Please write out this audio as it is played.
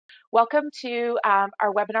Welcome to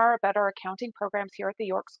our webinar about our accounting programs here at the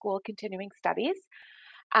York School of Continuing Studies.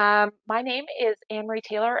 My name is Anne-Marie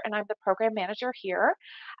Taylor and I'm the program manager here,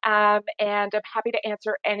 and I'm happy to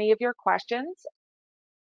answer any of your questions.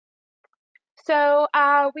 So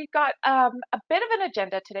we've got a bit of an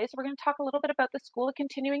agenda today, so we're going to talk a little bit about the School of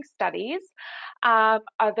Continuing Studies.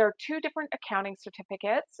 There are two different accounting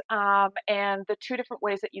certificates and the two different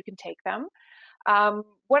ways that you can take them.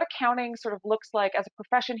 What accounting sort of looks like as a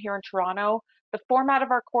profession here in Toronto, the format of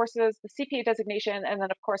our courses, the CPA designation, and then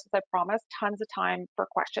of course, as I promised, tons of time for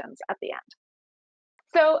questions at the end.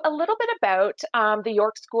 So a little bit about the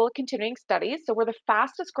York School of Continuing Studies. So we're the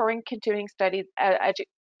fastest growing continuing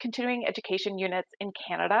education units in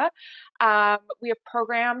Canada. We have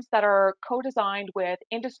programs that are co-designed with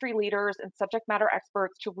industry leaders and subject matter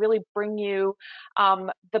experts to really bring you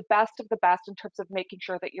the best of the best in terms of making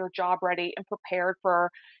sure that you're job ready and prepared for,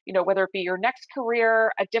 whether it be your next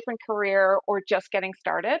career, a different career, or just getting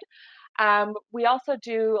started. We also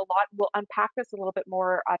do a lot, we'll unpack this a little bit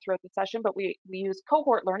more throughout the session, but we use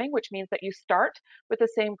cohort learning, which means that you start with the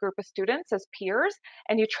same group of students as peers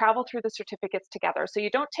and you travel through the certificates together. So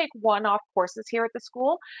you don't take one-off courses here at the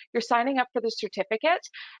school, you're signing up for the certificate.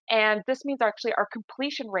 And this means actually our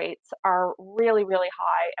completion rates are really, really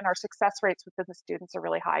high and our success rates within the students are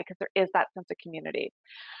really high because there is that sense of community.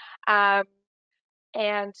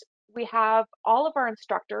 And we have all of our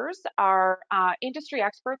instructors are industry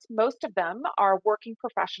experts. Most of them are working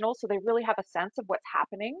professionals, so they really have a sense of what's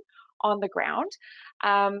happening on the ground.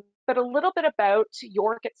 But a little bit about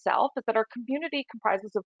York itself is that our community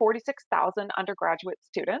comprises of 46,000 undergraduate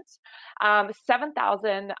students,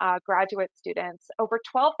 7,000 graduate students, over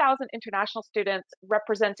 12,000 international students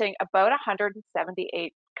representing about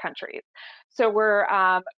 178 countries. So we're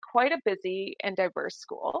quite a busy and diverse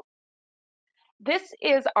school. This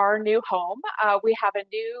is our new home. We have a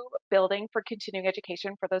new building for continuing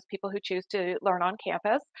education for those people who choose to learn on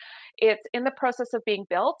campus. It's in the process of being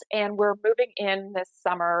built and we're moving in this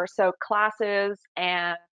summer. So classes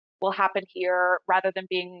and will happen here rather than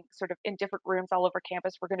being sort of in different rooms all over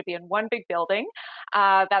campus. We're going to be in one big building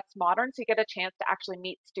that's modern. So you get a chance to actually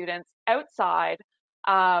meet students outside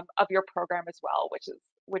of your program as well, which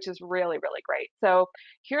is really, really great. So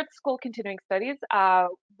here at the School of Continuing Studies,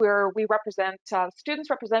 where we represent, students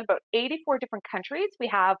represent about 84 different countries. We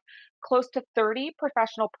have close to 30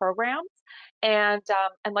 professional programs. And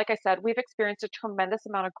like I said, we've experienced a tremendous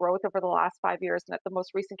amount of growth over the last 5 years. And at the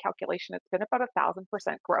most recent calculation, it's been about 1,000%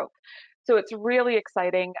 growth. So it's really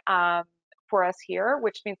exciting for us here,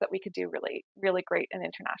 which means that we could do really, really great and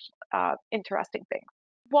interesting things.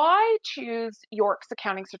 Why choose York's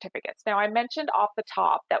accounting certificates? Now, I mentioned off the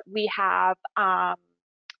top that we have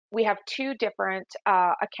two different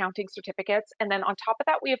accounting certificates, and then on top of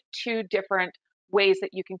that, we have two different ways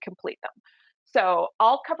that you can complete them. So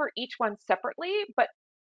I'll cover each one separately, but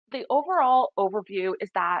the overall overview is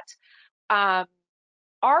that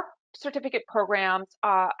our certificate programs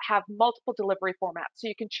have multiple delivery formats. So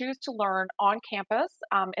you can choose to learn on campus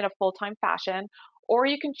in a full-time fashion, or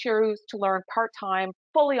you can choose to learn part-time,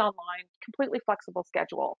 fully online, completely flexible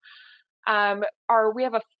schedule. We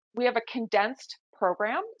have a condensed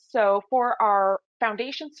program. So for our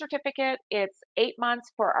foundation certificate, it's 8 months.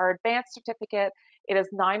 For our advanced certificate, it is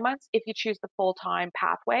 9 months if you choose the full-time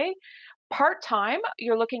pathway. Part-time,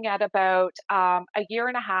 you're looking at about a year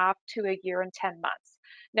and a half to a year and 10 months.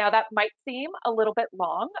 Now that might seem a little bit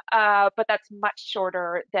long, but that's much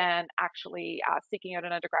shorter than actually seeking out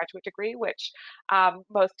an undergraduate degree, which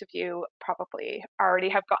most of you probably already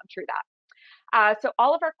have gotten through that. So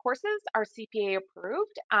all of our courses are CPA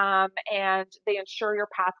approved and they ensure your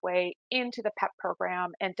pathway into the PEP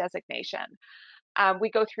program and designation. We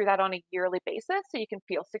go through that on a yearly basis so you can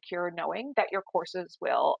feel secure knowing that your courses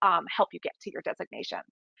will help you get to your designation.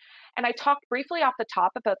 And I talked briefly off the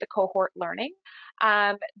top about the cohort learning.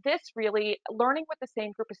 This really, learning with the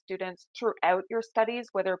same group of students throughout your studies,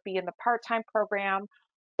 whether it be in the part-time program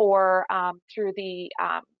or through the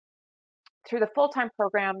full-time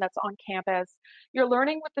program that's on campus, you're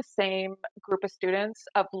learning with the same group of students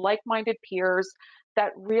of like-minded peers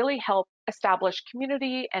that really help establish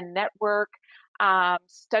community and network,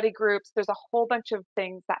 study groups. There's a whole bunch of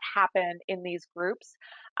things that happen in these groups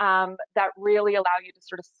that really allow you to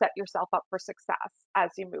sort of set yourself up for success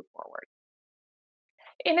as you move forward.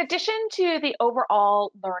 In addition to the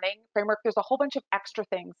overall learning framework, there's a whole bunch of extra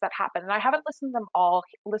things that happen, and I haven't listed them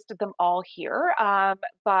all here.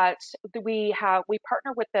 But we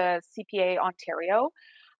partner with the CPA Ontario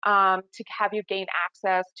to have you gain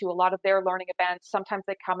access to a lot of their learning events. Sometimes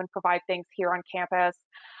they come and provide things here on campus.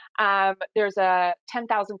 There's a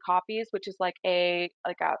 10,000 copies, which is like a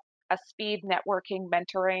a speed networking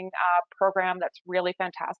mentoring program that's really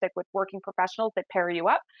fantastic with working professionals that pair you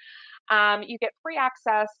up. You get free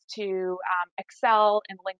access to Excel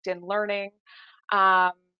and LinkedIn Learning.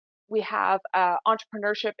 Um, we have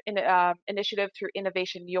entrepreneurship initiative through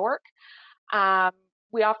Innovation York. Um,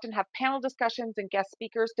 we often have panel discussions and guest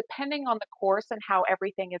speakers depending on the course and how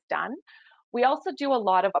everything is done. We also do a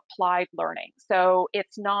lot of applied learning. So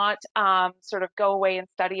it's not sort of go away and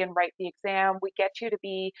study and write the exam. We get you to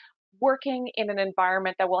be working in an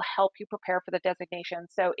environment that will help you prepare for the designation.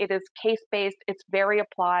 So it is case-based, it's very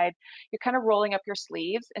applied. You're kind of rolling up your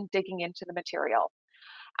sleeves and digging into the material.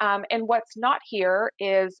 And what's not here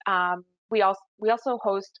is we also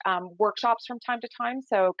host workshops from time to time.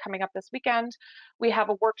 So coming up this weekend, we have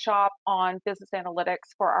a workshop on business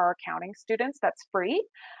analytics for our accounting students. That's free.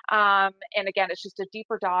 And again, it's just a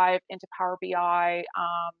deeper dive into Power BI,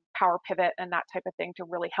 Power Pivot, and that type of thing to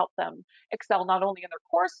really help them excel not only in their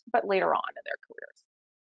course but later on in their careers.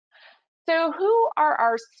 So who are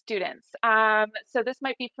our students? So this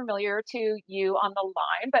might be familiar to you on the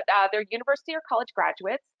line, but they're university or college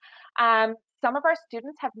graduates. Some of our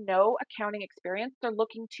students have no accounting experience. They're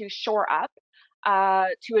looking to shore up,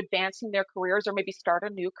 to advance in their careers or maybe start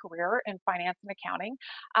a new career in finance and accounting.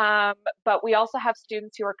 But we also have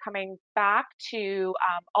students who are coming back to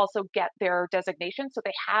also get their designation. So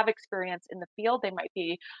they have experience in the field. They might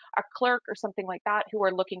be a clerk or something like that who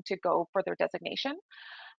are looking to go for their designation.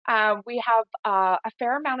 We have a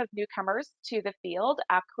fair amount of newcomers to the field,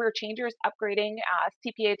 career changers, upgrading,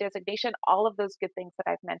 CPA designation, all of those good things that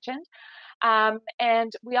I've mentioned.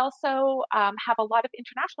 And we also have a lot of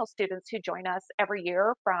international students who join us every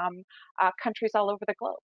year from countries all over the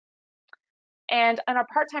globe. And in our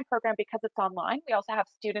part-time program, because it's online, we also have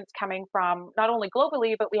students coming from not only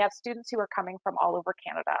globally, but we have students who are coming from all over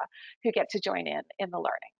Canada who get to join in the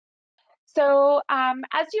learning. So,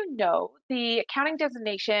 as you know, the accounting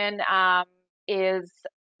designation is,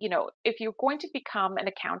 if you're going to become an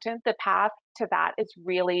accountant, the path to that is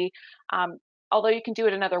really, although you can do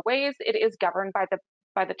it in other ways, it is governed by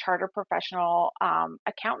the Chartered Professional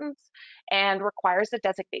Accountants and requires a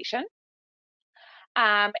designation.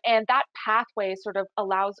 And that pathway sort of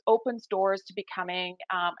opens doors to becoming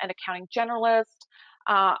an accounting generalist,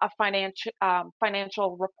 a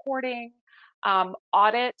financial reporting,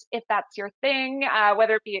 audit, if that's your thing,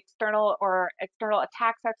 whether it be external a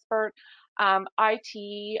tax expert.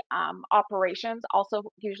 IT operations also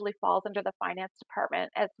usually falls under the finance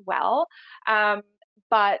department as well. Um,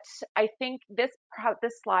 but I think this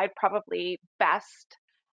slide probably best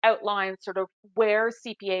outlines sort of where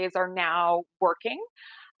CPAs are now working.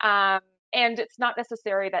 Um, and it's not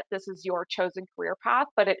necessary that this is your chosen career path,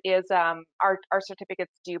 but it is our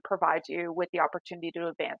certificates do provide you with the opportunity to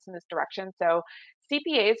advance in this direction. So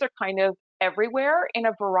CPAs are kind of everywhere in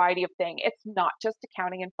a variety of things. It's not just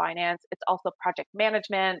accounting and finance, it's also project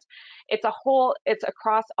management. It's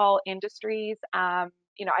across all industries.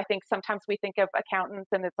 I think sometimes we think of accountants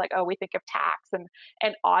and it's like, oh, we think of tax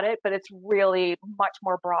and audit, but it's really much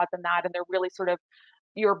more broad than that. And they're really sort of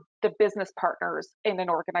the business partners in an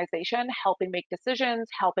organization, helping make decisions,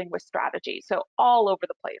 helping with strategy. So all over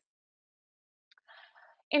the place.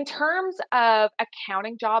 In terms of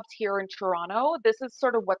accounting jobs here in Toronto, this is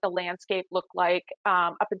sort of what the landscape looked like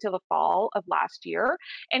up until the fall of last year.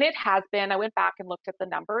 And it has been, I went back and looked at the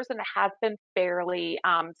numbers, and it has been fairly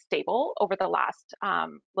stable over the last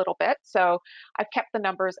little bit. So I've kept the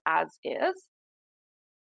numbers as is.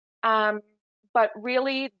 Um, but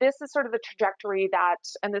really, this is sort of the trajectory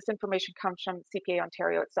and this information comes from CPA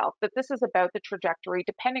Ontario itself, that this is about the trajectory,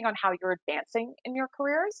 depending on how you're advancing in your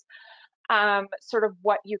careers, sort of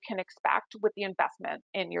what you can expect with the investment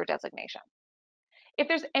in your designation. If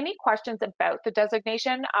there's any questions about the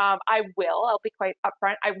designation, I'll be quite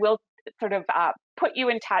upfront, I will sort of put you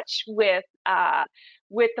in touch with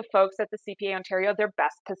the folks at the CPA Ontario. They're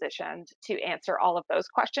best positioned to answer all of those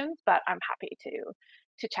questions, but I'm happy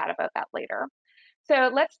to chat about that later.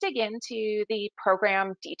 So let's dig into the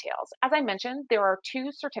program details. As I mentioned, there are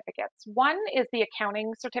two certificates. One is the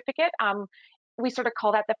accounting certificate. We sort of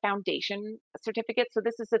call that the foundation certificate. So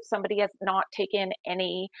this is if somebody has not taken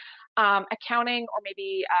any accounting or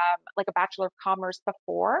maybe like a Bachelor of Commerce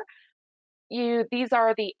before. These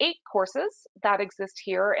are the 8 courses that exist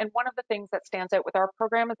here. And one of the things that stands out with our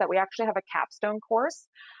program is that we actually have a capstone course.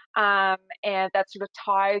 And that sort of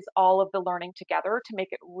ties all of the learning together to make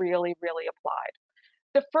it really, really applied.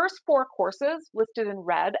 The first 4 courses listed in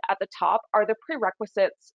red at the top are the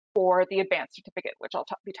prerequisites for the advanced certificate, which I'll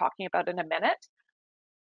be talking about in a minute.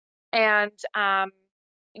 And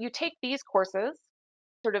you take these courses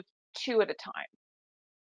sort of 2 at a time.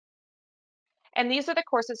 And these are the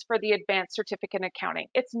courses for the advanced certificate in accounting.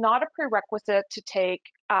 It's not a prerequisite to take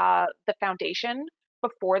the foundation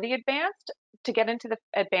before the advanced. To get into the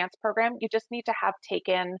advanced program, you just need to have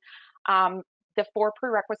taken um, the four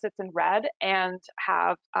prerequisites in red and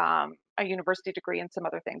have a university degree and some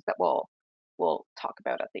other things that we'll talk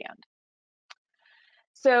about at the end.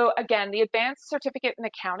 So again, the advanced certificate in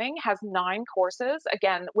accounting has 9 courses,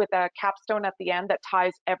 again, with a capstone at the end that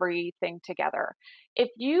ties everything together. If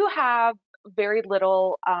you have very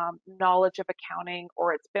little knowledge of accounting,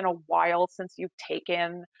 or it's been a while since you've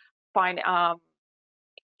taken fine,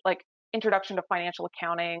 like introduction to financial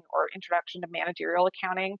accounting or introduction to managerial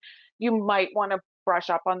accounting, you might want to brush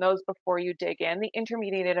up on those before you dig in. The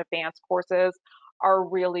intermediate and advanced courses are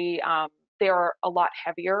really they are a lot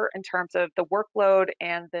heavier in terms of the workload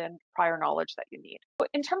and the prior knowledge that you need.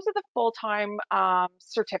 In terms of the full-time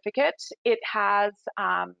certificate, it has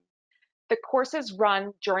the courses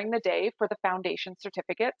run during the day for the foundation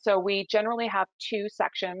certificate. So we generally have 2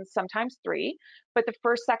 sections, sometimes 3, but the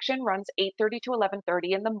first section runs 8:30 to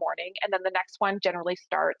 11:30 in the morning, and then the next one generally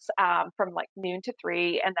starts from like noon to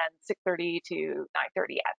 3, and then 6:30 to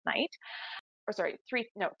 9:30 at night. Or sorry,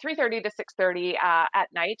 3:30 to 6:30 at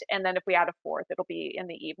night, and then if we add a fourth, it'll be in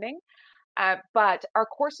the evening. But our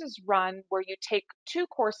courses run where you take 2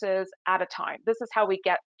 courses at a time. This is how we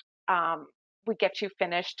get you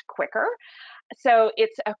finished quicker. So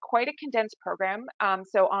it's quite a condensed program.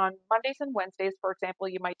 So on Mondays and Wednesdays, for example,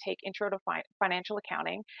 you might take Intro to Financial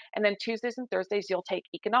Accounting, and then Tuesdays and Thursdays, you'll take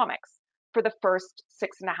Economics for the first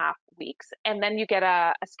 6.5 weeks. And then you get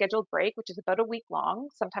a scheduled break, which is about a week long,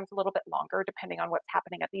 sometimes a little bit longer, depending on what's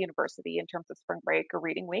happening at the university in terms of spring break or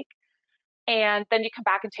reading week. And then you come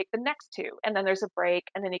back and take the next 2, and then there's a break,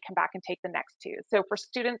 and then you come back and take the next 2. So for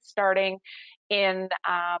students starting in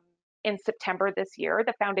in September this year,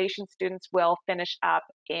 the foundation students will finish up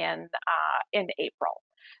in April.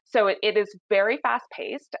 So it is very fast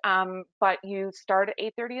paced, but you start at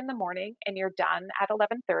 8:30 in the morning and you're done at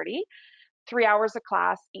 11:30, 3 hours of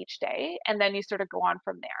class each day, and then you sort of go on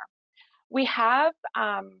from there. We have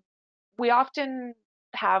we often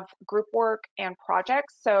have group work and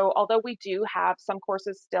projects. So although we do have some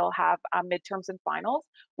courses still have midterms and finals,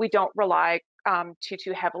 we don't rely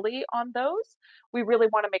too heavily on those. We really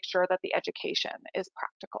want to make sure that the education is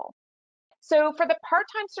practical. So for the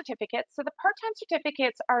part-time certificates, so the part-time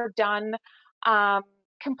certificates are done um,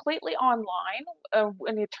 completely online.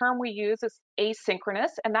 And the term we use is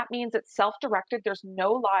asynchronous, and that means it's self-directed. There's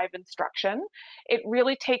no live instruction. It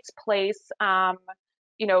really takes place,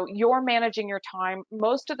 you're managing your time.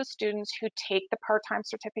 Most of the students who take the part-time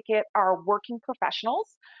certificate are working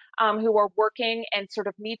professionals who are working and sort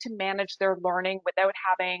of need to manage their learning without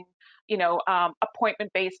having,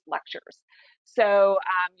 appointment-based lectures. So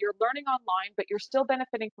you're learning online, but you're still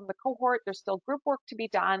benefiting from the cohort. There's still group work to be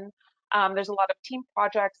done. There's a lot of team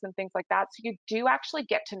projects and things like that. So you do actually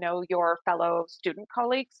get to know your fellow student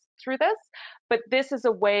colleagues through this. But this is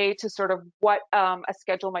a way to sort of what a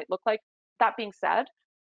schedule might look like. That being said,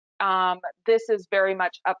 this is very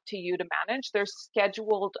much up to you to manage. There's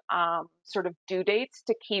scheduled sort of due dates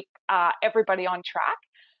to keep everybody on track.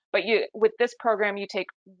 But with this program, you take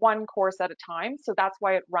 1 course at a time. So that's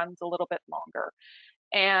why it runs a little bit longer.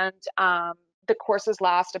 And the courses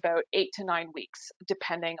last about 8 to 9 weeks,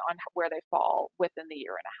 depending on where they fall within the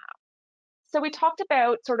year and a half. So we talked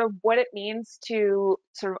about sort of what it means to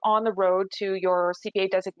sort of on the road to your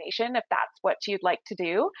CPA designation, if that's what you'd like to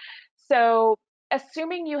do. So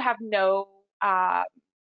assuming uh,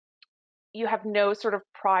 you have no sort of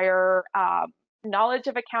prior knowledge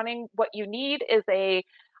of accounting, what you need is a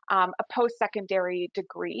post-secondary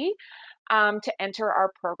degree to enter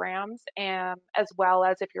our programs, and as well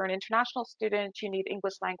as if you're an international student, you need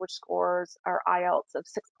English language scores or IELTS of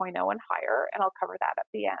 6.0 and higher, and I'll cover that at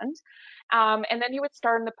the end. And then you would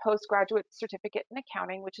start in the postgraduate certificate in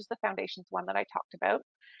accounting, which is the foundations one that I talked about.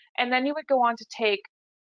 And then you would go on to take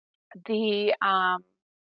the um,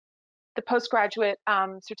 the postgraduate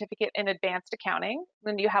certificate in advanced accounting.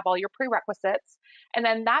 Then you have all your prerequisites. And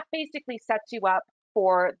then that basically sets you up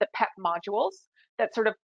for the PEP modules that sort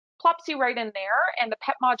of plops you right in there. And the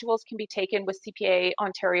PEP modules can be taken with CPA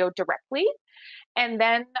Ontario directly. And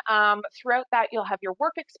then throughout that, you'll have your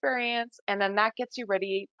work experience, and then that gets you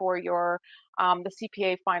ready for your the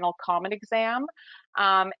CPA final common exam,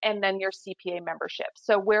 and then your CPA membership.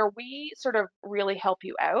 So where we sort of really help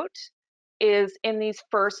you out is in these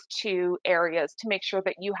first 2 areas to make sure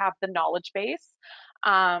that you have the knowledge base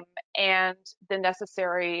and the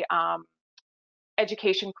necessary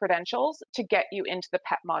education credentials to get you into the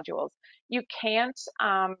PEP modules. You can't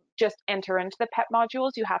just enter into the PEP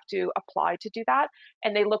modules. You have to apply to do that,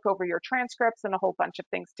 and they look over your transcripts and a whole bunch of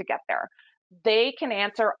things to get there. They can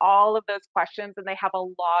answer all of those questions, and they have a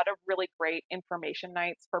lot of really great information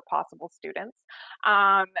nights for possible students.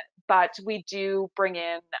 Um, but we do bring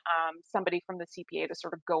in somebody from the CPA to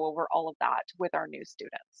sort of go over all of that with our new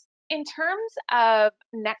students. In terms of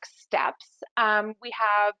next steps, we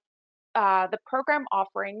have the program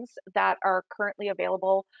offerings that are currently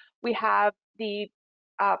available. We have the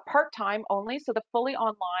part-time only, so the fully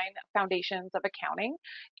online Foundations of Accounting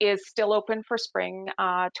is still open for spring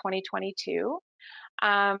 2022.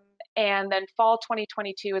 Um, and then fall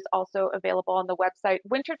 2022 is also available on the website.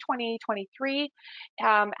 Winter 2023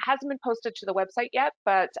 hasn't been posted to the website yet,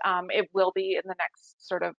 but it will be in the next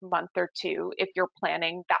sort of month or two. If you're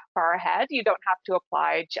planning that far ahead, you don't have to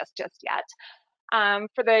apply just yet.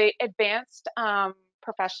 For the advanced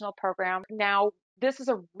professional program, now this is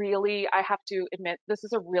a really, I have to admit, this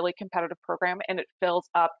is a really competitive program and it fills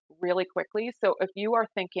up really quickly. So if you are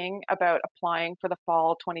thinking about applying for the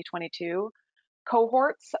fall 2022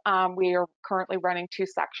 cohorts, we are currently running 2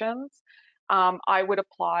 sections. I would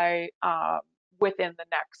apply within the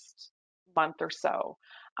next month or so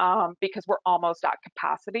because we're almost at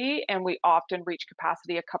capacity and we often reach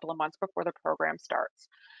capacity a couple of months before the program starts.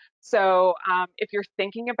 So if you're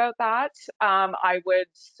thinking about that, I would,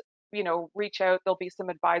 reach out. There'll be some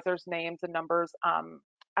advisors' names and numbers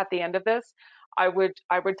at the end of this. I would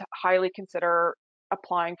highly consider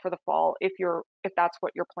applying for the fall if that's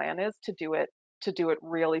what your plan is to do it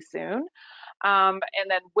really soon. And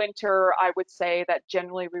then winter, I would say that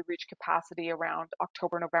generally we reach capacity around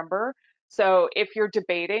October, November. So if you're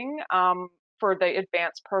debating for the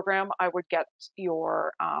advanced program, I would get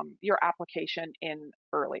your application in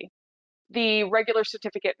early. The regular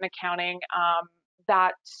certificate in accounting,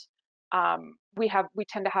 that we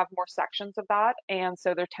tend to have more sections of that, and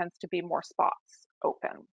so there tends to be more spots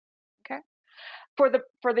open. Okay. For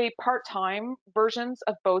the part-time versions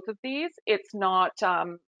of both of these, it's not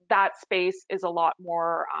that space is a lot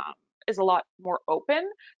more open.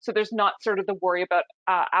 So there's not sort of the worry about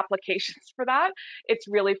applications for that. It's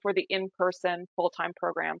really for the in-person full-time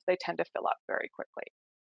programs. They tend to fill up very quickly.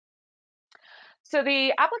 So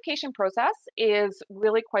the application process is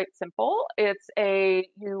really quite simple.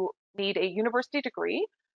 You need a university degree,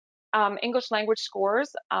 English language scores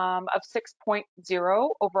of 6.0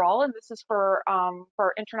 overall, and this is for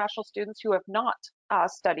international students who have not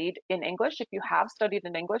studied in English. If you have studied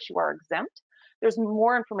in English, you are exempt. There's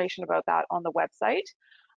more information about that on the website.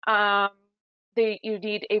 Um, you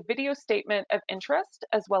need a video statement of interest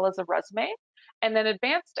as well as a resume. And then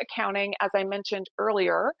advanced accounting, as I mentioned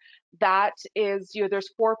earlier, that is, there's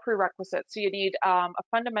 4 prerequisites. So you need a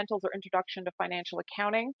fundamentals or introduction to financial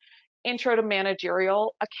accounting, intro to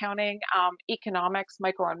managerial accounting, economics,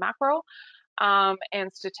 micro and macro,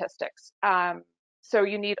 and statistics. So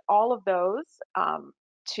you need all of those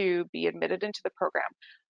to be admitted into the program.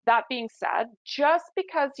 That being said, just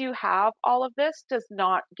because you have all of this does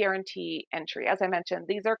not guarantee entry. As I mentioned,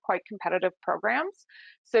 these are quite competitive programs.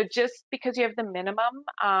 So just because you have the minimum,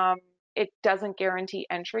 it doesn't guarantee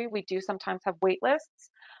entry. We do sometimes have wait lists,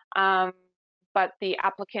 but the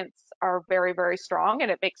applicants are very, very strong, and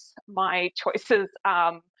it makes my choices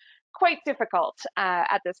quite difficult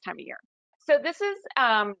at this time of year. So this is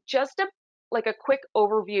just a quick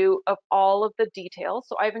overview of all of the details.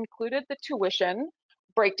 So I've included the tuition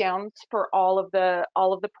breakdowns for all of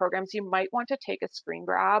the programs. You might want to take a screen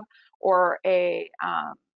grab or a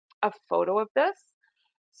photo of this.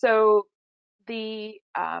 So the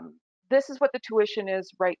this is what the tuition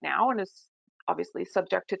is right now, and is obviously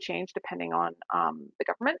subject to change depending on the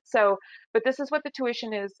government. So, but this is what the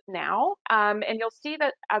tuition is now, and you'll see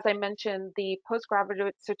that, as I mentioned, the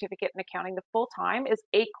postgraduate certificate in accounting, the full time is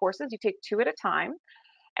 8 courses. You take 2 at a time,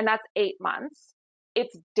 and that's 8 months.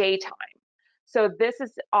 It's daytime. So this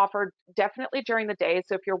is offered definitely during the day.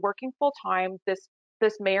 So if you're working full time, this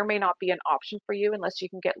may or may not be an option for you unless you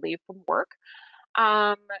can get leave from work.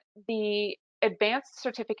 Um, the advanced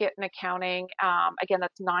certificate in accounting, again,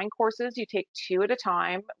 that's 9 courses. You take 2 at a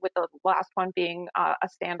time, with the last one being a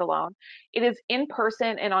standalone. It is in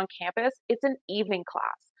person and on campus. It's an evening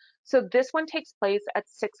class. So this one takes place at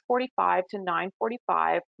 6:45 to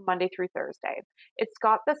 9:45, Monday through Thursday. It's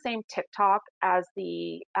got the same TikTok as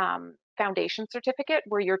the foundation certificate,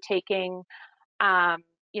 where you're taking,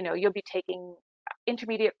 you'll be taking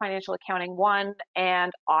intermediate financial accounting 1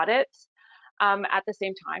 and audit at the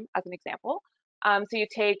same time, as an example. So you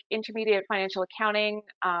take intermediate financial accounting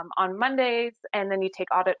on Mondays, and then you take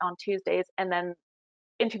audit on Tuesdays, and then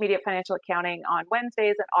intermediate financial accounting on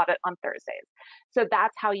Wednesdays and audit on Thursdays. So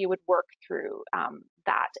that's how you would work through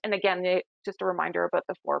that. And again, just a reminder about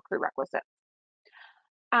the 4 prerequisites.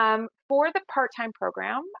 For the part-time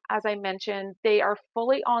program, as I mentioned, they are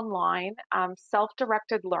fully online,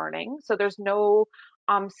 self-directed learning. So there's no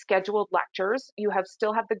scheduled lectures. You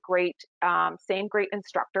still have the same great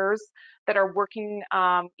instructors that are working,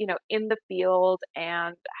 in the field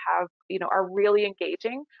and are really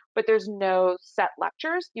engaging, but there's no set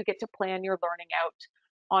lectures. You get to plan your learning out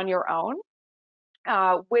on your own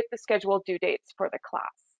with the scheduled due dates for the class.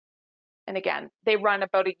 And again, they run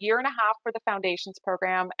about a year and a half for the foundations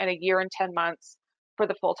program and a year and 10 months for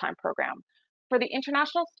the full-time program. For the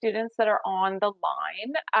international students that are on the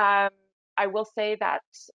line, I will say that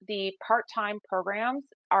the part-time programs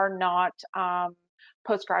are not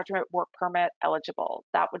postgraduate work permit eligible.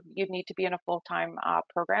 You'd need to be in a full-time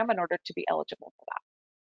program in order to be eligible for that.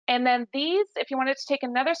 And then these, if you wanted to take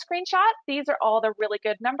another screenshot, these are all the really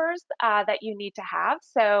good numbers that you need to have.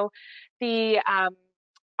 So the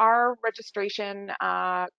our registration,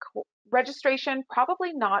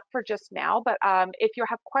 probably not for just now, but if you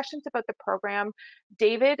have questions about the program,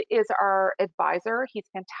 David is our advisor. He's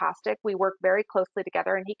fantastic. We work very closely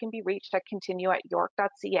together, and he can be reached at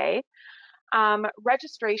continue@york.ca.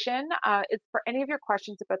 Registration is for any of your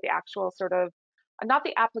questions about the actual sort of, not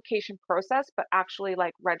the application process, but actually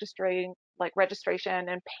like registration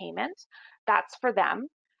and payment. That's for them.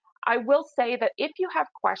 I will say that if you have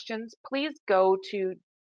questions, please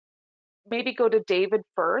maybe go to David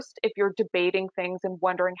first if you're debating things and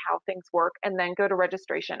wondering how things work, and then go to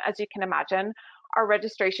registration. As you can imagine, our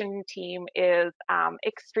registration team is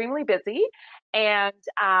extremely busy, and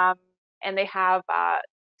they have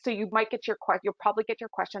so you'll probably get your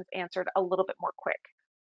questions answered a little bit more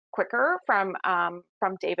quicker from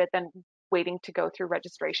David than waiting to go through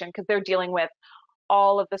registration, because they're dealing with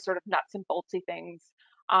all of the sort of nuts and boltsy things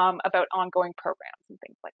about ongoing programs and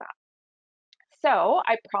things like that. So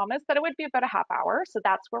I promised that it would be about a half hour, so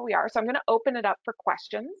that's where we are. So I'm going to open it up for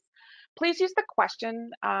questions. Please use the question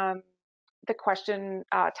tab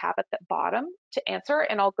at the bottom to answer,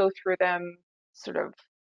 and I'll go through them sort of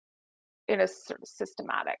in a sort of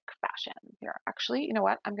systematic fashion here. Actually, you know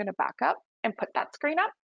what? I'm going to back up and put that screen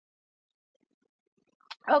up.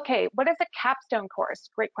 Okay, what is a capstone course?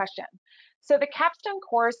 Great question. So the capstone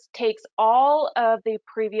course takes all of the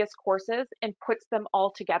previous courses and puts them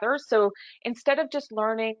all together. So instead of just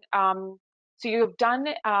learning, so you've done,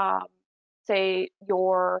 say,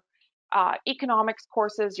 your economics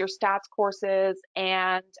courses, your stats courses,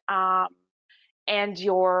 and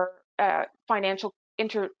your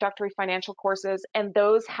introductory financial courses, and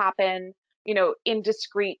those happen, in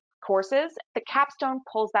discrete courses. The capstone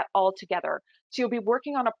pulls that all together. So you'll be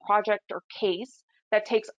working on a project or case that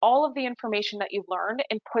takes all of the information that you've learned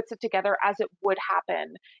and puts it together as it would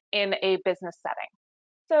happen in a business setting.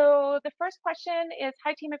 So the first question is,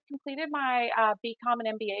 hi team, I've completed my BCom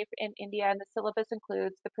and MBA in India, and the syllabus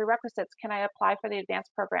includes the prerequisites. Can I apply for the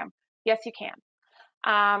advanced program? Yes, you can.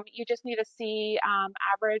 You just need a C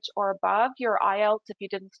average or above your IELTS if you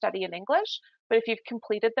didn't study in English, but if you've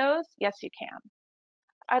completed those, yes, you can.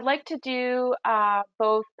 I'd like to do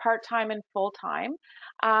both part-time and full-time.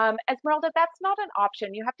 Esmeralda, that's not an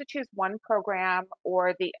option. You have to choose one program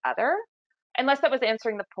or the other, unless that was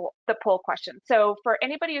answering the poll question. So for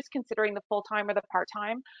anybody who's considering the full-time or the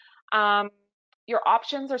part-time, your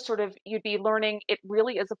options are sort of, you'd be learning, it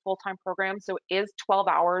really is a full-time program, so it is 12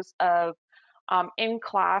 hours of in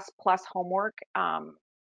class plus homework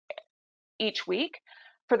each week.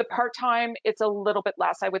 For the part-time, it's a little bit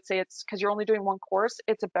less. I would say it's, because you're only doing one course,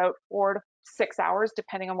 it's about 4 to 6 hours,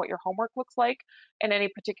 depending on what your homework looks like in any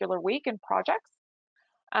particular week and projects.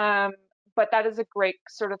 But that is a great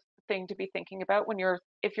sort of thing to be thinking about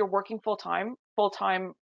if you're working full-time.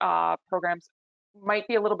 Full-time programs might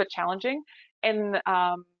be a little bit challenging,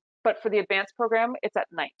 but for the advanced program, it's at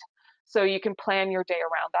night. So you can plan your day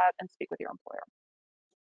around that and speak with your employer.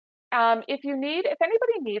 If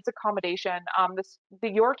anybody needs accommodation, the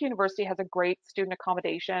York University has a great student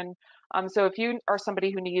accommodation. So if you are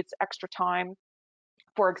somebody who needs extra time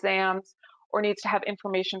for exams or needs to have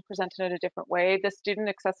information presented in a different way, the student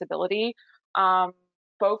accessibility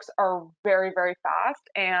folks are very, very fast,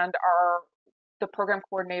 and the program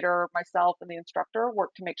coordinator, myself, and the instructor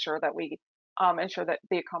work to make sure that we ensure that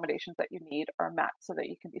the accommodations that you need are met so that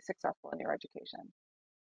you can be successful in your education.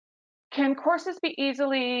 Can courses be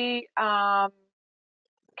easily, can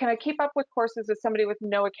I keep up with courses as somebody with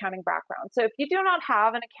no accounting background? So if you do not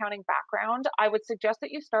have an accounting background, I would suggest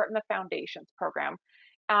that you start in the foundations program.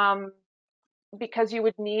 because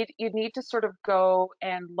you'd need to sort of go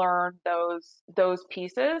and learn those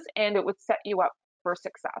pieces, and it would set you up for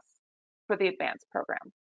success for the advanced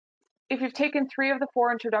program. If you've taken 3 of the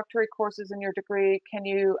 4 introductory courses in your degree, can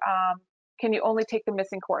you only take the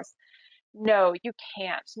missing course? No, you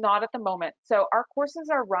can't, not at the moment. So our courses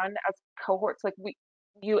are run as cohorts, like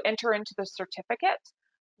you enter into the certificate,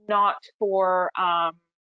 not for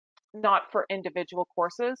not for individual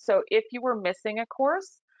courses. So if you were missing a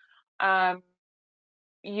course, um,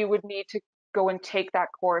 you would need to go and take that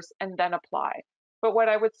course and then apply. But what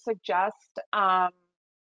I would suggest,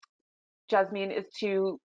 Jasmine, is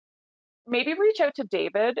to maybe reach out to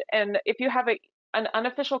David, and if you have an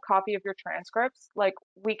unofficial copy of your transcripts, like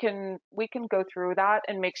we can go through that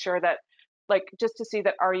and make sure that, like, just to see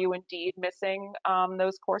that are you indeed missing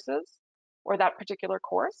those courses or that particular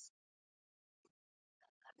course.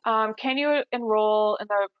 Can you enroll in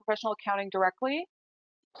the professional accounting directly?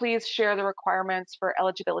 Please share the requirements for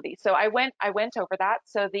eligibility. So I went over that.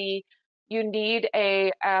 So you need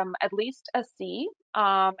at least a C,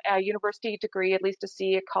 a university degree, at least a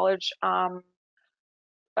C. A college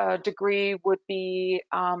degree would be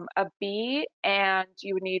a B, and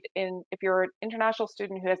you would need, if you're an international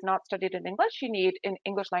student who has not studied in English, you need an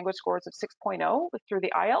English language scores of 6.0 through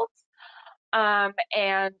the IELTS.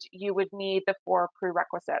 And you would need the 4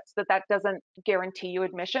 prerequisites. That doesn't guarantee you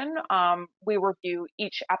admission. We review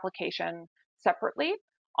each application separately.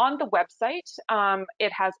 On the website,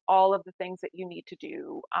 it has all of the things that you need to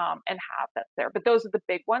do and have that's there. But those are the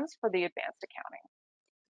big ones for the advanced accounting.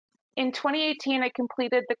 In 2018, I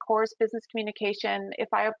completed the course Business Communication. If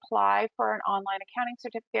I apply for an online accounting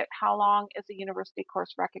certificate, how long is the university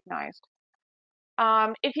course recognized?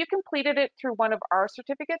 If you completed it through one of our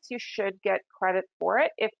certificates, you should get credit for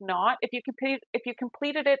it. If not, if you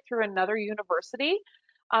completed it through another university,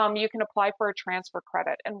 you can apply for a transfer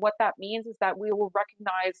credit. And what that means is that we will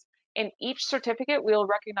recognize in each certificate, we'll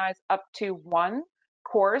recognize up to 1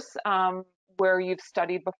 course where you've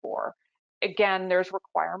studied before. Again, there's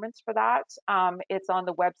requirements for that. It's on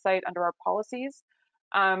the website under our policies.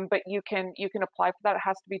 But you can apply for that. It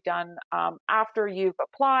has to be done after you've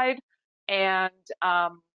applied and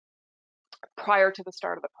prior to the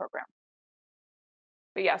start of the program.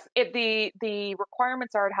 But yes, the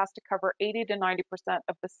requirements are it has to cover 80 to 90%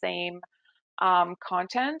 of the same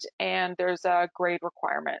content, and there's a grade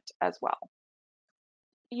requirement as well.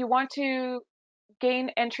 You want to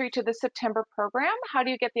gain entry to the September program. How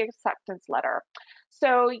do you get the acceptance letter?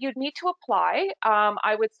 So you'd need to apply.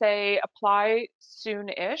 I would say apply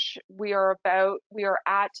soon-ish. We are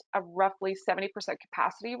at a roughly 70%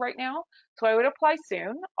 capacity right now. So I would apply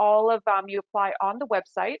soon. You apply on the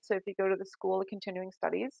website. So if you go to the School of Continuing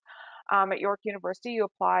Studies at York University, you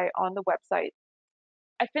apply on the website.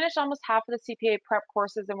 I finished almost half of the CPA prep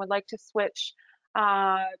courses and would like to switch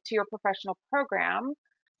to your professional program.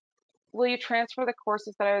 Will you transfer the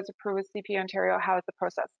courses that I was approved with CPA Ontario? How is the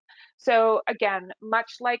process? So again,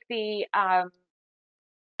 much like the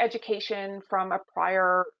education from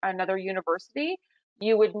another university,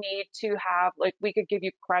 you would need to have, like, we could give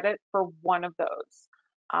you credit for one of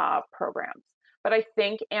those programs. But I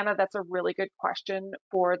think, Anna, that's a really good question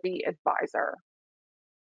for the advisor.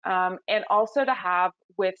 And also to have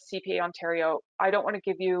with CPA Ontario, I don't want to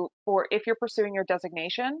give you, if you're pursuing your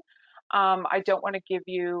designation, I don't want to give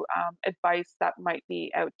you advice that might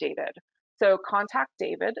be outdated. So contact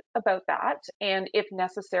David about that. And if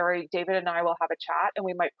necessary, David and I will have a chat and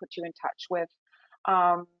we might put you in touch with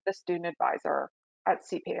the student advisor at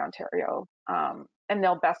CPA Ontario. And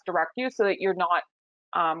they'll best direct you so that you're not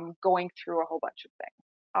going through a whole bunch of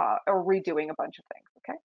things or redoing a bunch of things,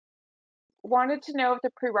 okay? Wanted to know if the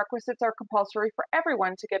prerequisites are compulsory for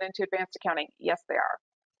everyone to get into advanced accounting. Yes, they are.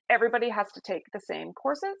 Everybody has to take the same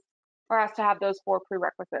courses or has to have those 4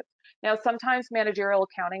 prerequisites. Now, sometimes managerial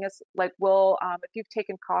accounting is like, if you've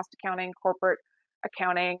taken cost accounting, corporate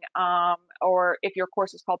accounting, or if your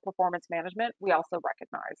course is called performance management, we also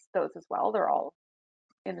recognize those as well. They're all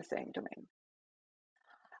in the same domain.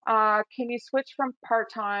 Can you switch from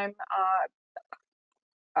part-time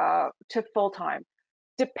to full-time?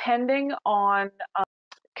 Depending on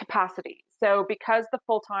capacity. So because the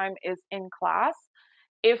full-time is in class,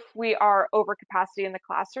 if we are over capacity in the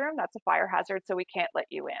classroom, that's a fire hazard, so we can't let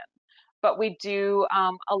you in. But we do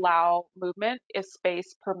allow movement if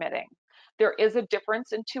space permitting. There is a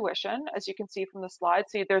difference in tuition, as you can see from the slide.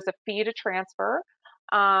 So there's a fee to transfer,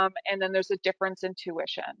 and then there's a difference in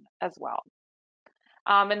tuition as well.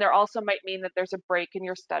 And there also might mean that there's a break in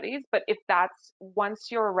your studies, but once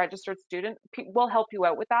you're a registered student, we'll help you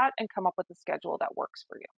out with that and come up with a schedule that works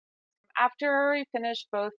for you. After you finish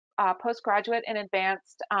both postgraduate and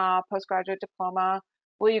advanced postgraduate diploma?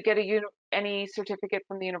 Will you get any certificate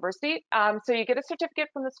from the university? So you get a certificate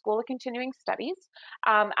from the School of Continuing Studies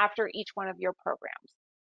after each one of your programs.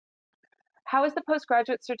 How is the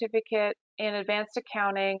postgraduate certificate in advanced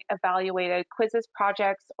accounting evaluated? Quizzes,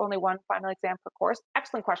 projects, only one final exam per course?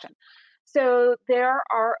 Excellent question. So there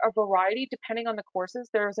are a variety, depending on the courses,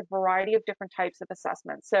 there's a variety of different types of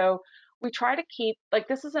assessments. So we try to keep, like,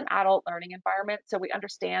 this is an adult learning environment, so we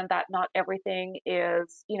understand that not everything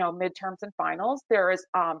is, midterms and finals. There is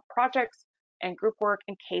projects and group work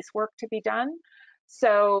and casework to be done.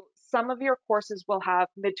 So some of your courses will have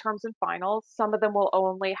midterms and finals. Some of them will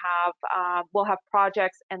only have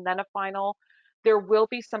projects and then a final. There will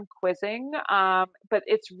be some quizzing, but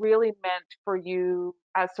it's really meant for you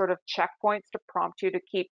as sort of checkpoints to prompt you to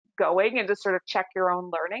keep going and to sort of check your own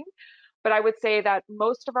learning. But I would say that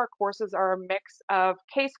most of our courses are a mix of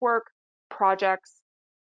casework, projects,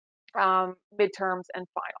 midterms, and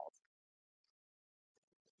finals.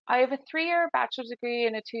 I have a 3-year bachelor's degree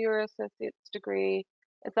and a 2-year associate's degree.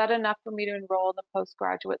 Is that enough for me to enroll in the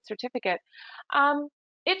postgraduate certificate? Um,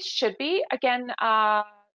 it should be. Again,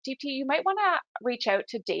 DT, you might want to reach out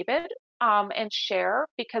to David and share,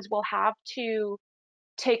 because we'll have to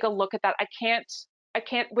take a look at that. I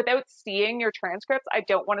can't, without seeing your transcripts, I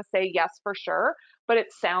don't want to say yes for sure, but it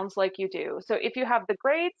sounds like you do. So if you have the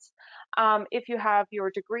grades, if you have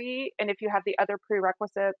your degree, and if you have the other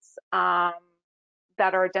prerequisites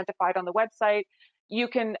that are identified on the website, you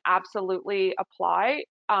can absolutely apply.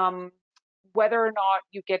 Whether or not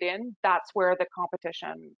you get in, that's where the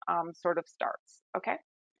competition sort of starts. Okay.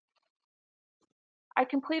 I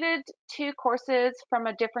completed 2 courses from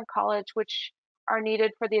a different college which are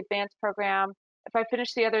needed for the advanced program. If I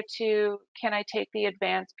finish the other 2, can I take the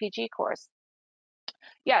advanced PG course?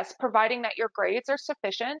 Yes, providing that your grades are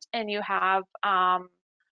sufficient and you have um,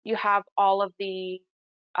 all of the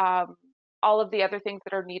other things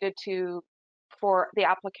that are needed for the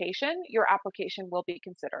application. Your application will be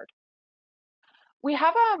considered. We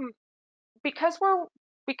have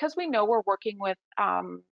because we know we're working with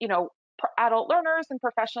adult learners and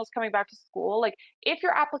professionals coming back to school. Like, if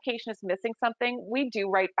your application is missing something, we do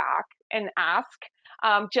write back and ask,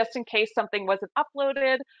 just in case something wasn't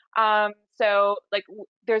uploaded. So like,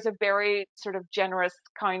 there's a very sort of generous,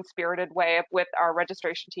 kind-spirited way with our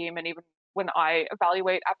registration team, and even when I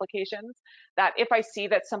evaluate applications, that if I see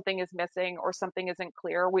that something is missing or something isn't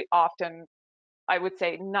clear, we often, I would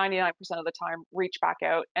say 99% of the time, reach back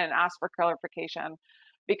out and ask for clarification,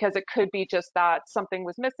 because it could be just that something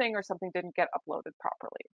was missing or something didn't get uploaded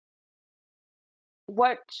properly.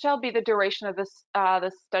 What shall be the duration of this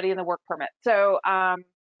study and the work permit? So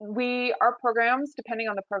our programs, depending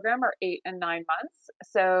on the program, are 8 and 9 months.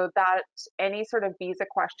 So that any sort of visa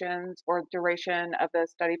questions or duration of the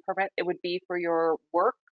study permit, it would be for your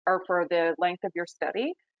work or for the length of your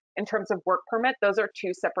study. In terms of work permit, those are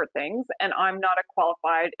 2 separate things, and I'm not a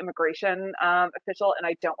qualified immigration official, and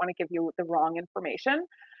I don't want to give you the wrong information.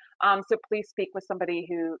 So please speak with somebody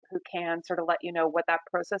who can sort of let you know what that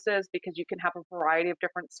process is, because you can have a variety of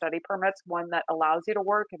different study permits, one that allows you to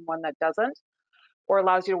work and one that doesn't, or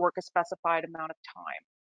allows you to work a specified amount of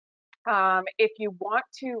time. If you want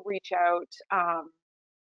to reach out,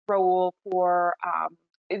 Raul, for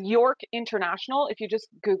York International, if you just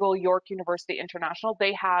Google York University International,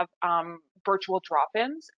 they have virtual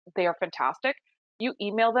drop-ins. They are fantastic. You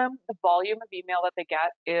email them, the volume of email that they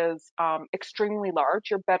get is extremely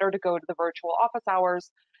large. You're better to go to the virtual office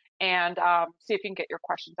hours and see if you can get your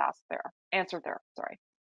questions answered there. Sorry.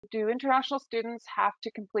 Do international students have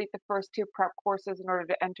to complete the first 2 prep courses in order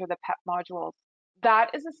to enter the PEP modules? That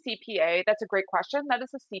is a CPA. That's a great question. That is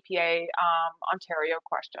a CPA Ontario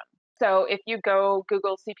question. So if you go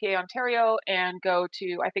Google CPA Ontario and go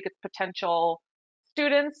to, I think it's potential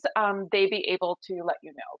students, they'd be able to let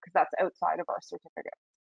you know, because that's outside of our certificate.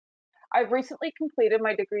 I've recently completed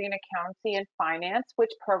my degree in accountancy and finance.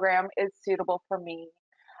 Which program is suitable for me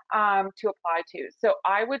to apply to? So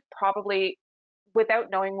I would probably, without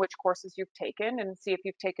knowing which courses you've taken and see if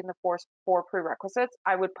you've taken the 4 prerequisites,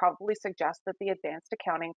 I would probably suggest that the advanced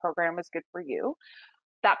accounting program is good for you.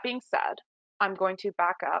 That being said, I'm going to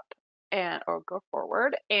back up or go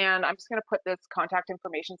forward, and I'm just going to put this contact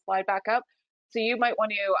information slide back up. So you might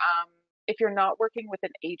want to, if you're not working with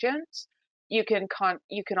an agent, you can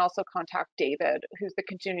also contact David, who's the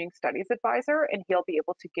continuing studies advisor, and he'll be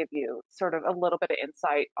able to give you sort of a little bit of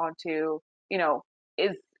insight onto,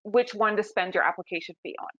 is which one to spend your application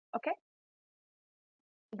fee on. Okay.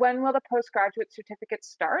 When will the postgraduate certificate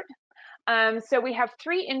start? So we have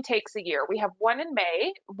 3 intakes a year. We have one in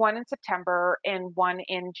May, one in September, and one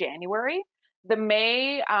in January. The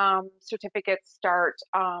May certificates start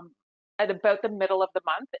at about the middle of the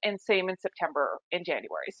month, and same in September and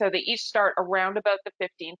January. So they each start around about the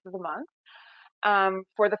 15th of the month.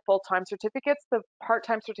 For the full-time certificates, the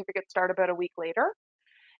part-time certificates start about a week later.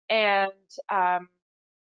 And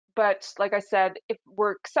but like I said, if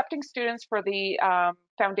we're accepting students for the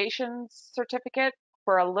foundation certificate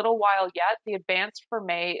for a little while yet, the advanced for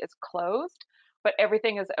May is closed, but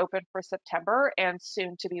everything is open for September and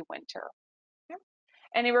soon to be winter. Yeah.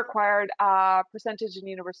 Any required percentage in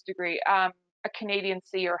university degree, a Canadian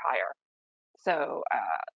C or higher. So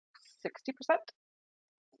 60%.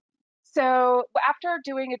 So after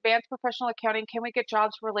doing advanced professional accounting, can we get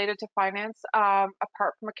jobs related to finance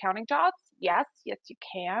apart from accounting jobs? Yes, yes, you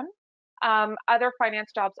can. Other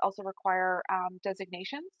finance jobs also require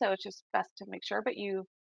designation, so it's just best to make sure, but you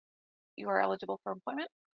are eligible for employment.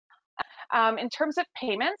 In terms of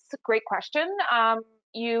payments, great question.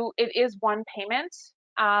 It is one payment,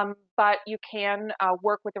 but you can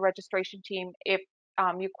work with the registration team if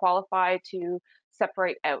you qualify to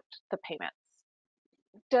separate out the payments.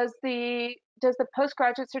 Does the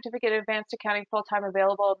postgraduate certificate in advanced accounting full time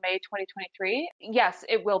available in May 2023? Yes,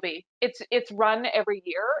 it will be. It's run every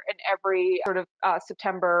year in every sort of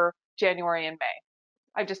September, January, and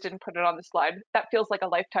May. I just didn't put it on the slide. That feels like a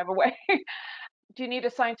lifetime away. Do you need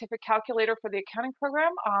a scientific calculator for the accounting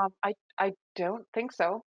program? I don't think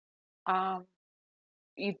so. Um,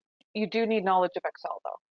 you you do need knowledge of Excel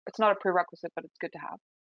though. It's not a prerequisite, but it's good to have.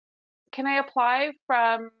 Can I apply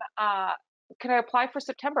from can I apply for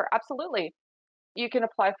September? Absolutely. You can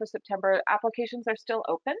apply for September. Applications are still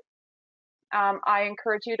open. I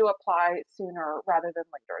encourage you to apply sooner rather than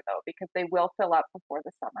later though, because they will fill up before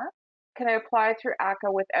the summer. Can I apply through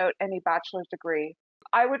ACA without any bachelor's degree?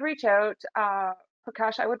 I would reach out,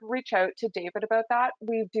 Prakash, I would reach out to David about that.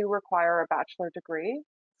 We do require a bachelor degree.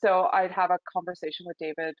 So I'd have a conversation with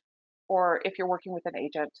David, or if you're working with an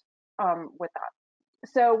agent, with that.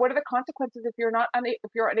 So what are the consequences if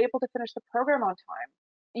if you're unable to finish the program on time?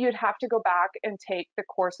 You'd have to go back and take the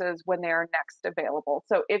courses when they're next available.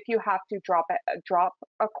 So if you have to drop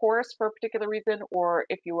a course for a particular reason, or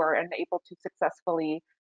if you are unable to successfully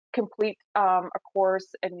complete a course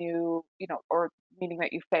and or meaning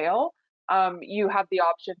that you fail, you have the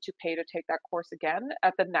option to pay to take that course again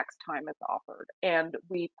at the next time it's offered, and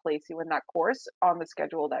we place you in that course on the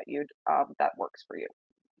schedule that works for you.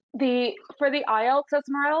 For the IELTS,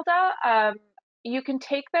 Esmeralda, you can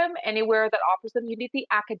take them anywhere that offers them. You need the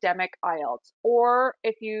academic IELTS, or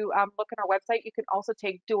if you look at our website, you can also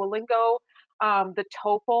take Duolingo, the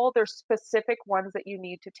TOEFL. There's specific ones that you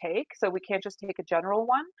need to take, so we can't just take a general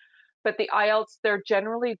one. But the IELTS, they're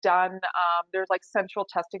generally done. There's like central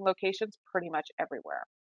testing locations pretty much everywhere.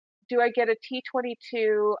 Do I get a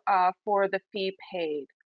T22 for the fee paid?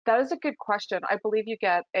 That is a good question. I believe you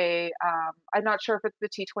get I'm not sure if it's the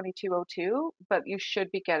T2202, but you should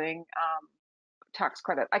be getting tax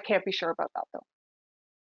credit. I can't be sure about that though.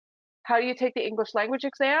 How do you take the English language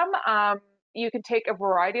exam? You can take a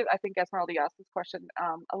variety I think Esmeralda asked this question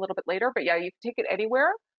a little bit later, but yeah, you can take it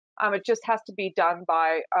anywhere. It just has to be done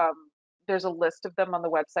by, there's a list of them on the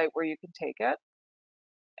website where you can take it.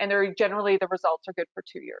 And the results are good for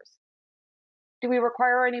 2 years. Do we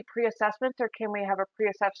require any pre-assessments, or can we have a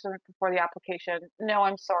pre-assessment before the application? No,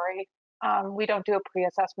 I'm sorry. We don't do a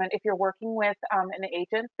pre-assessment. If you're working with an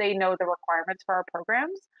agent, they know the requirements for our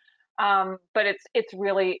programs. But it's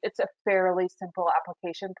a fairly simple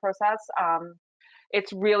application process.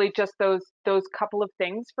 It's really just those couple of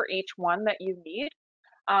things for each one that you need.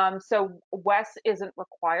 So WES isn't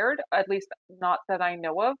required, at least not that I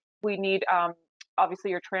know of. We need obviously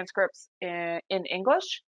your transcripts in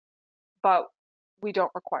English, but we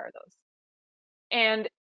don't require those. And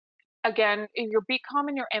again, in your BCom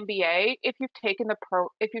and your MBA, if you've taken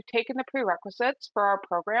the prerequisites for our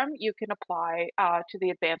program, you can apply to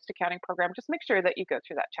the advanced accounting program. Just make sure that you go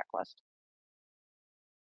through that checklist.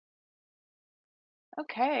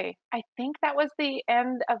 Okay, I think that was the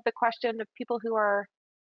end of the question of people who are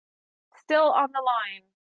still on the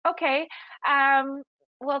line. Okay.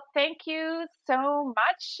 Well, thank you so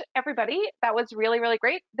much, everybody. That was really, really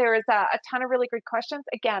great. There is a ton of really great questions.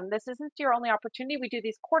 Again, this isn't your only opportunity. We do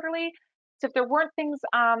these quarterly. So if there weren't things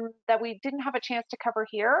that we didn't have a chance to cover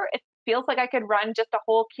here, it feels like I could run just a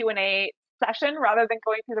whole Q&A session rather than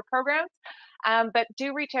going through the programs. But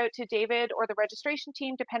do reach out to David or the registration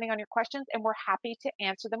team, depending on your questions, and we're happy to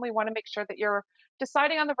answer them. We want to make sure that you're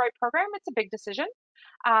deciding on the right program. It's a big decision.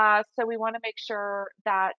 So we want to make sure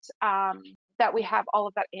that that we have all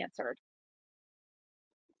of that answered.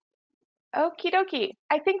 Okie dokie.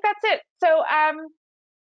 I think that's it. So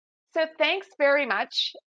thanks very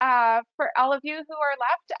much. For all of you who are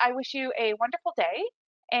left, I wish you a wonderful day.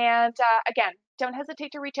 And again, don't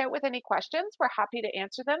hesitate to reach out with any questions. We're happy to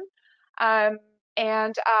answer them. Um,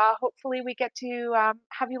 and hopefully we get to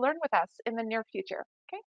have you learn with us in the near future.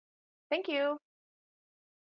 Okay, thank you.